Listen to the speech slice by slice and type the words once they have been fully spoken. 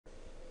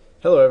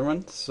Hello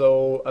everyone.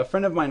 So a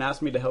friend of mine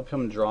asked me to help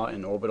him draw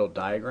an orbital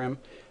diagram.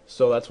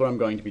 So that's what I'm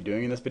going to be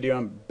doing in this video.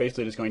 I'm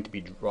basically just going to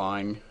be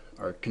drawing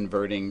or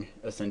converting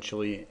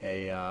essentially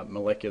a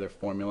molecular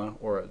formula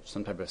or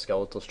some type of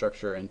skeletal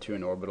structure into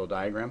an orbital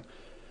diagram.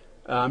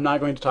 I'm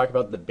not going to talk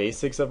about the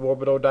basics of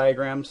orbital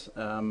diagrams.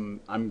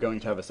 I'm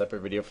going to have a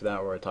separate video for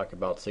that where I talk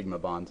about sigma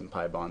bonds and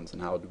pi bonds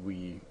and how do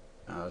we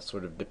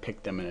sort of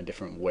depict them in a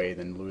different way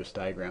than Lewis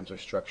diagrams or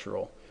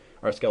structural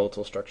or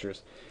skeletal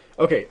structures.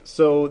 Okay,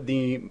 so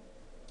the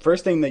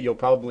first thing that you'll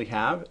probably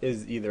have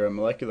is either a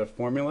molecular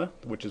formula,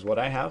 which is what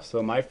I have.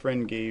 So my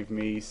friend gave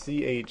me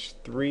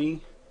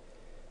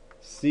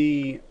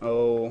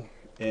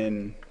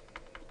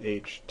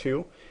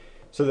CH3CONH2.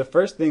 So the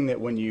first thing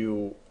that when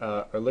you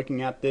are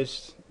looking at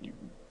this,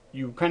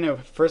 you kind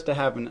of first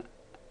have to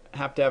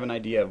have an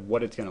idea of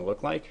what it's going to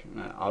look like,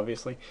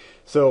 obviously.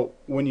 So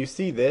when you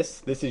see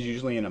this is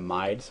usually an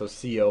amide, so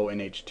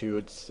CONH2.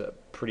 It's a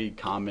pretty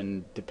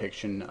common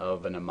depiction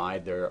of an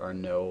amide. There are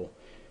no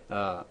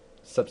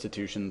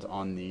substitutions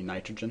on the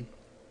nitrogen.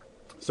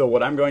 So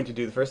what I'm going to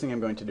do, the first thing I'm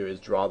going to do is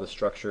draw the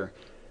structure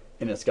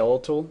in a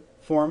skeletal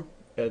form.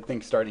 I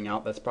think starting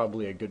out, that's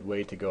probably a good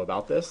way to go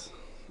about this.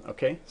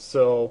 Okay,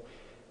 so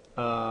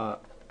I'll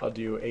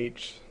do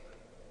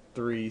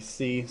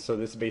H3C. So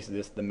this is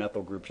basically the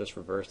methyl group just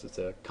reversed. It's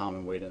a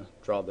common way to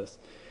draw this.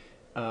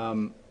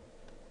 And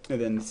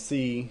then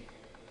C,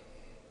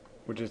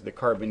 which is the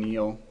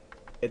carbonyl,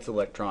 its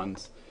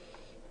electrons,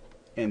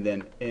 and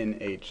then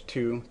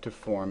NH2 to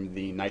form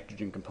the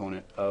nitrogen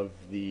component of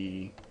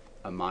the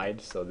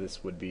amide. So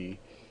this would be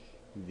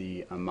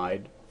the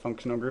amide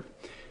functional group.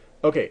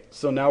 Okay,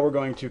 so now we're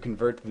going to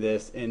convert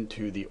this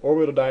into the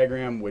orbital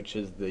diagram, which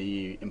is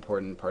the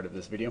important part of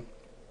this video.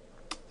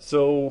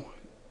 So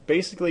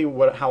basically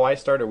how I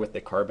started with the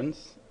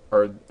carbons,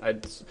 or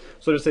I'd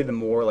sort of say the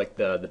more like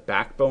the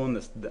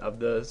backbone of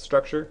the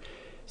structure.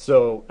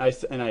 So I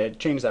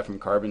changed that from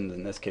carbons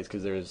in this case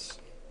because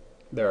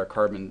there are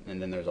carbon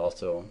and then there's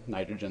also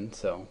nitrogen,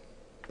 so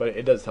but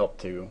it does help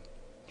to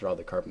draw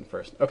the carbon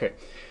first. Okay,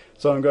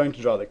 so I'm going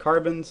to draw the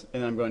carbons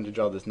and I'm going to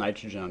draw this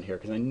nitrogen on here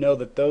because I know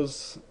that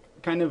those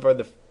kind of are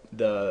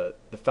the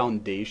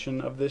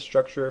foundation of this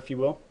structure, if you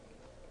will.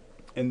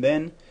 And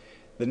then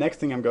the next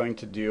thing I'm going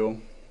to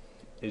do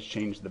is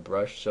change the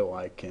brush so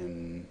I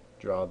can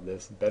draw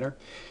this better.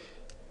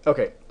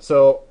 Okay,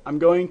 so I'm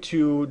going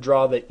to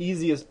draw the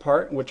easiest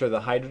part, which are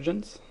the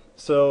hydrogens.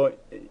 So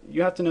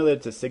you have to know that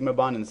it's a sigma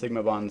bond, and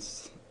sigma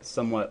bonds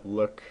somewhat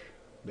look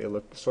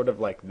sort of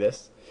like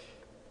this.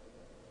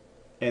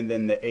 And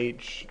then the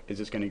H is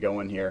just going to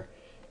go in here,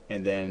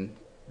 and then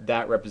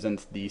that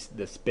represents the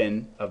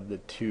spin of the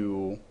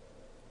two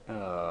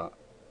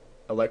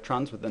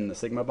electrons within the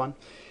sigma bond.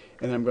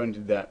 And then I'm going to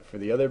do that for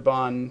the other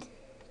bond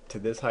to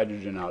this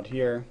hydrogen out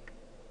here.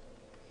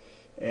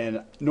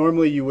 And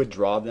normally you would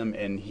draw them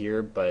in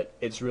here, but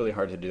it's really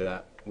hard to do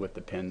that with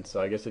the pen.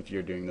 So I guess if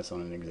you're doing this on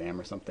an exam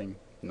or something,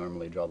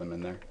 normally draw them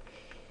in there.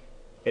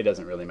 It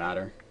doesn't really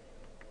matter.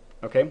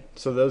 Okay,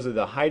 so those are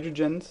the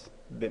hydrogens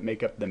that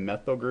make up the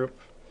methyl group.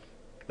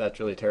 That's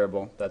really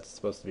terrible. That's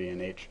supposed to be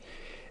an H.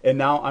 And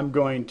now I'm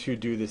going to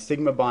do the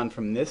sigma bond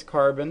from this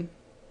carbon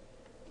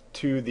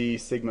to the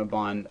sigma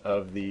bond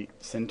of the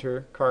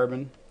center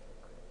carbon.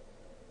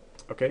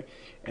 Okay,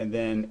 and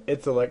then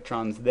its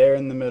electrons there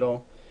in the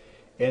middle.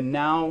 And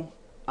now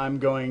I'm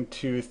going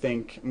to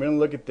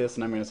look at this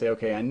and I'm going to say,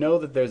 okay, I know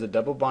that there's a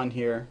double bond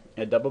here.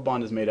 A double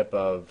bond is made up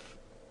of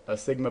a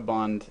sigma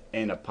bond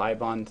and a pi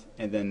bond,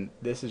 and then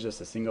this is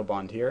just a single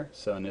bond here,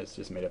 and it's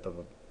just made up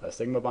of a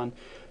sigma bond.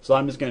 So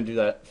I'm just going to do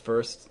that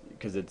first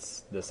because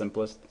it's the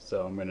simplest.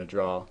 So I'm going to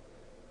draw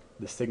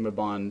the sigma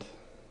bond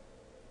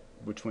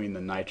between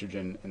the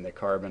nitrogen and the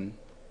carbon,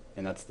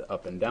 and that's the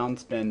up and down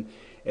spin.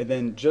 And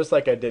then just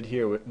like I did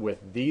here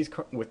with these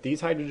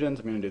hydrogens,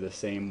 I'm going to do the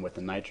same with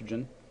the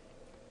nitrogen.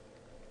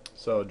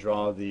 So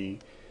draw the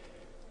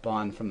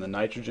bond from the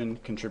nitrogen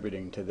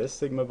contributing to this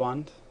sigma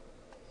bond,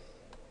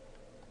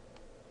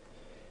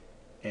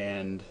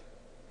 and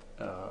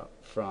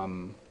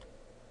from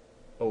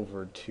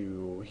over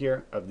to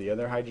here of the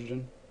other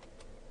hydrogen.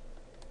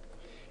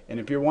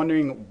 And if you're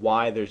wondering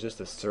why there's just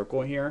a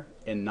circle here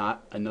and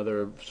not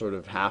another sort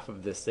of half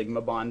of this sigma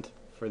bond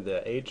for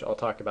the H, I'll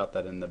talk about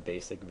that in the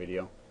basic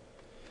video.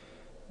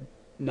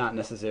 Not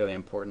necessarily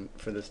important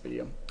for this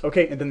video.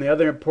 Okay, and then the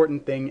other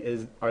important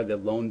thing are the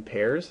lone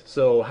pairs.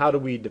 So how do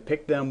we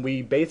depict them?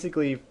 We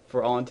basically,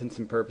 for all intents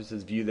and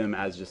purposes, view them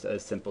as just a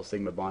simple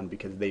sigma bond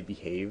because they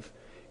behave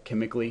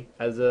chemically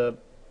as a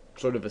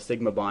sort of a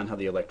sigma bond, how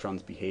the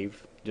electrons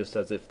behave, just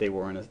as if they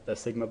were in a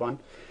sigma bond.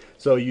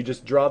 So you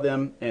just draw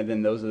them, and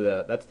then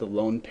that's the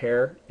lone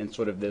pair, and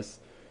sort of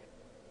this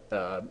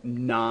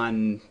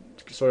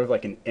sort of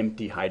like an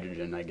empty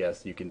hydrogen, I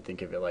guess you can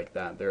think of it like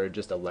that. There are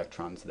just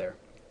electrons there.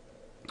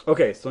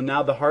 Okay, so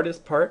now the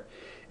hardest part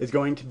is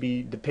going to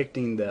be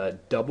depicting the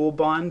double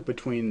bond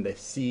between the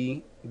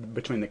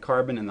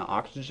carbon and the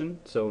oxygen.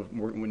 So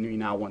when we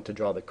now want to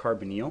draw the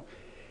carbonyl.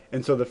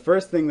 And so the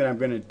first thing that I'm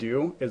going to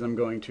do is I'm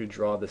going to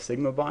draw the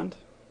sigma bond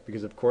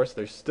because of course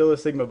there's still a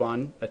sigma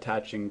bond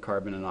attaching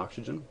carbon and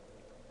oxygen.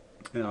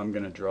 And I'm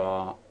going to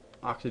draw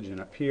oxygen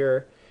up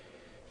here,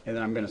 and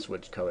then I'm going to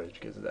switch colors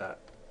because that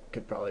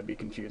could probably be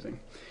confusing.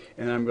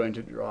 And then I'm going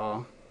to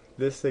draw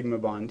this sigma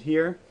bond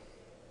here,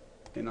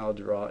 and I'll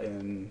draw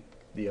in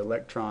the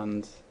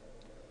electrons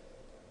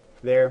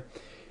there.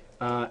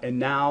 And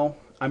now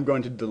I'm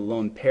going to do the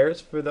lone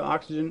pairs for the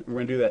oxygen. We're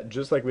going to do that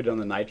just like we did on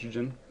the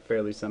nitrogen,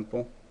 fairly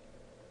simple.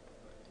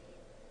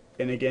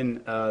 And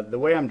again, the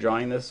way I'm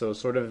drawing this, so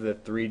sort of the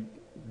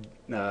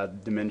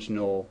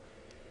three-dimensional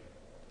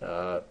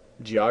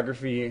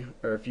geography,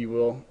 or if you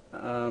will,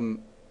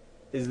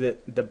 is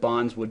that the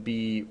bonds would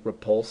be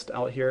repulsed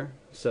out here,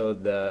 so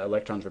the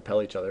electrons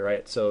repel each other,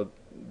 right? So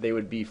they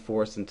would be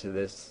forced into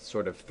this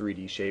sort of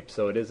 3D shape.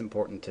 So it is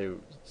important to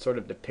sort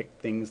of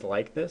depict things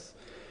like this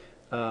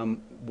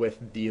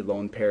with the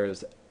lone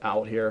pairs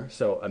out here,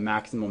 so a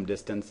maximum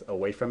distance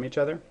away from each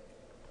other.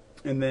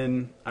 And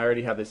then I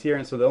already have this here,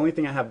 and so the only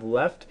thing I have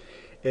left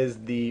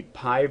is the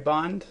pi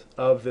bond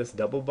of this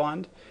double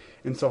bond.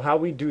 And so how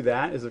we do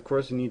that is, of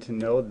course, you need to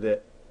know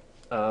that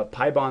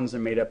pi bonds are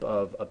made up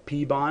of a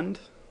p bond,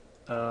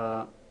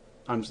 as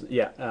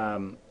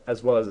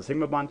well as a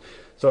sigma bond.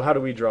 So how do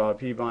we draw a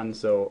p bond?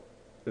 So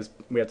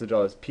we have to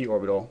draw this p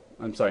orbital.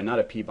 I'm sorry, not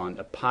a p bond,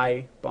 a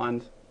pi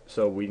bond.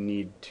 So we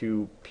need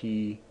two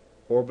p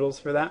orbitals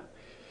for that.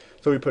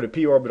 So we put a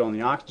p orbital on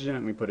the oxygen,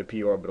 and we put a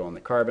p orbital on the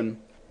carbon.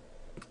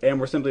 And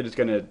we're simply just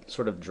going to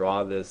sort of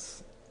draw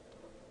this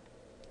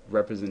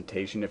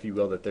representation, if you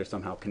will, that they're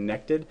somehow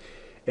connected.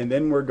 And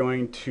then we're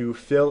going to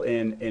fill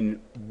in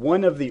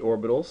one of the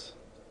orbitals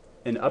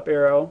an up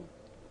arrow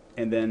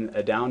and then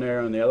a down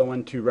arrow in the other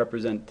one to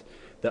represent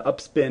the up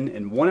spin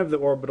in one of the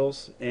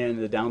orbitals and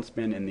the down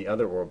spin in the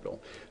other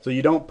orbital. So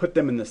you don't put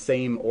them in the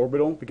same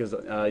orbital, because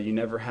you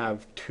never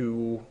have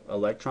two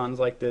electrons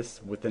like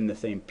this within the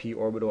same p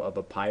orbital of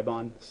a pi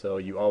bond. So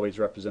you always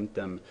represent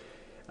them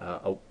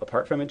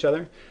apart from each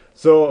other.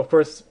 So of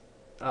course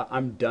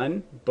I'm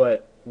done,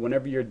 but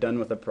whenever you're done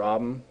with a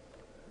problem,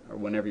 or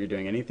whenever you're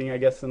doing anything, I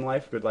guess, in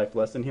life, good life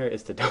lesson here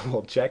is to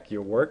double check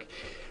your work.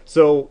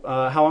 So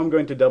how I'm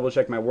going to double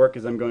check my work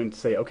is I'm going to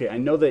say, okay, I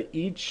know that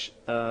each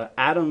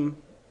atom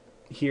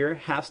here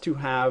has to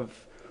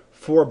have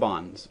 4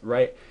 bonds,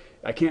 right?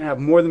 I can't have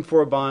more than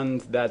 4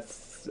 bonds.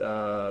 That's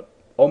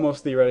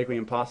almost theoretically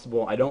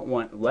impossible. I don't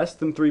want less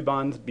than 3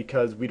 bonds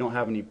because we don't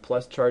have any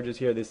plus charges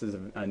here. This is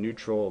a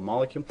neutral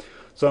molecule.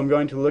 So I'm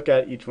going to look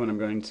at each one. I'm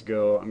going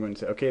to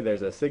say, okay,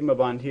 there's a sigma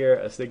bond here,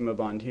 a sigma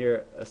bond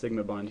here, a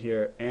sigma bond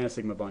here, and a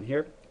sigma bond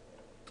here.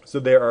 So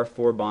there are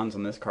 4 bonds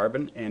on this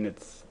carbon, and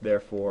it's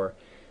therefore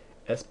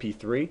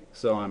sp3.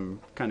 So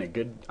I'm kind of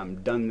good.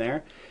 I'm done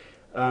there.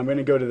 I'm going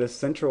to go to this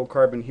central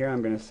carbon here.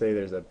 I'm going to say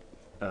there's a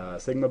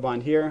sigma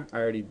bond here. I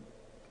already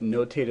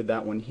notated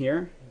that one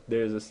here.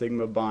 There's a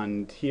sigma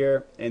bond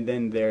here, and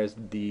then there's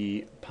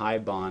the pi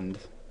bond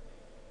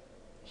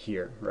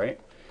here, right?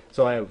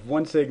 So I have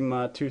 1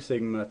 sigma, 2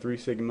 sigma, 3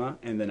 sigma,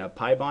 and then a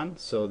pi bond.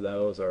 So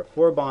those are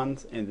 4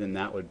 bonds, and then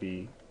that would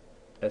be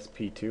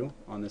sp2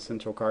 on the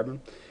central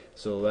carbon.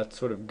 So that's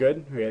sort of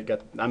good.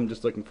 I'm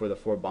just looking for the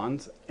 4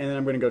 bonds. And then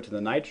I'm going to go to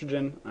the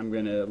nitrogen. I'm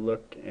going to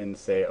look and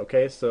say,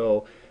 okay,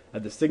 so I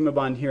have the sigma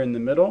bond here in the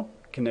middle,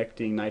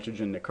 connecting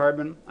nitrogen to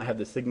carbon. I have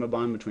the sigma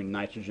bond between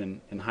nitrogen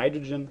and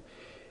hydrogen.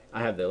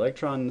 I have the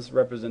electrons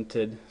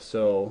represented,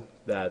 so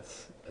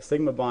that's a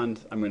sigma bond.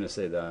 I'm going to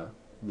say the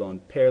lone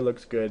pair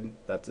looks good.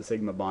 That's a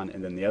sigma bond,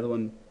 and then the other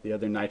one, the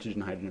other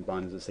nitrogen-hydrogen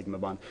bond, is a sigma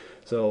bond.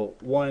 So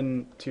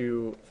 1,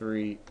 2,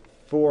 3,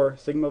 4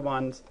 sigma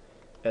bonds,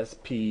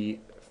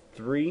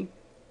 sp3.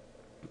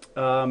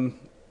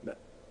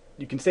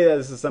 You can say that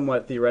this is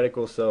somewhat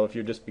theoretical, so if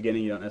you're just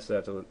beginning, you don't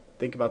necessarily have to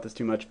think about this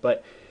too much,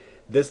 but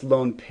this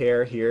lone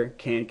pair here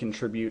can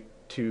contribute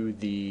to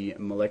the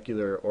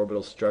molecular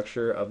orbital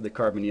structure of the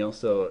carbonyl.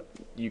 So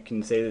you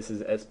can say this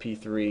is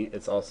sp3.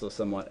 It's also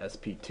somewhat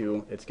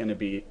sp2. It's going to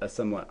be a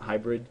somewhat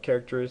hybrid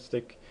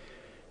characteristic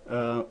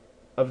of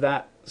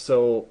that.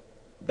 So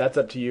that's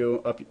up to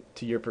you, up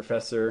to your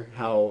professor,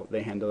 how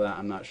they handle that.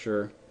 I'm not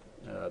sure.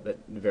 That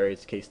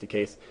varies case to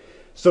case.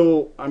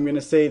 So I'm going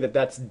to say that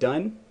that's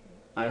done.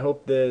 I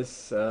hope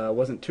this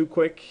wasn't too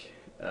quick.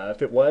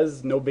 If it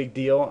was, no big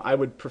deal. I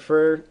would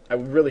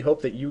really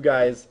hope that you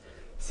guys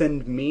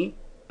send me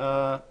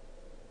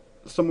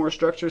some more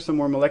structure, some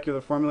more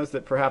molecular formulas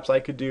that perhaps I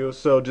could do.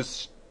 So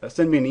just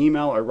send me an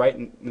email or write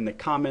in the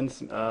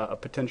comments a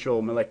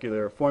potential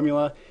molecular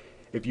formula.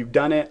 If you've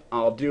done it,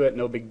 I'll do it,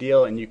 no big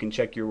deal, and you can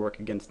check your work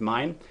against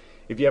mine.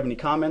 If you have any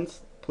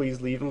comments,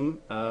 please leave them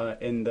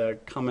in the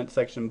comment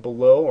section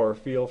below, or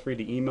feel free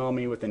to email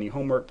me with any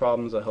homework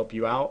problems. I'll help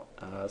you out.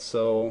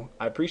 So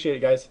I appreciate it,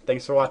 guys.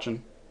 Thanks for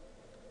watching.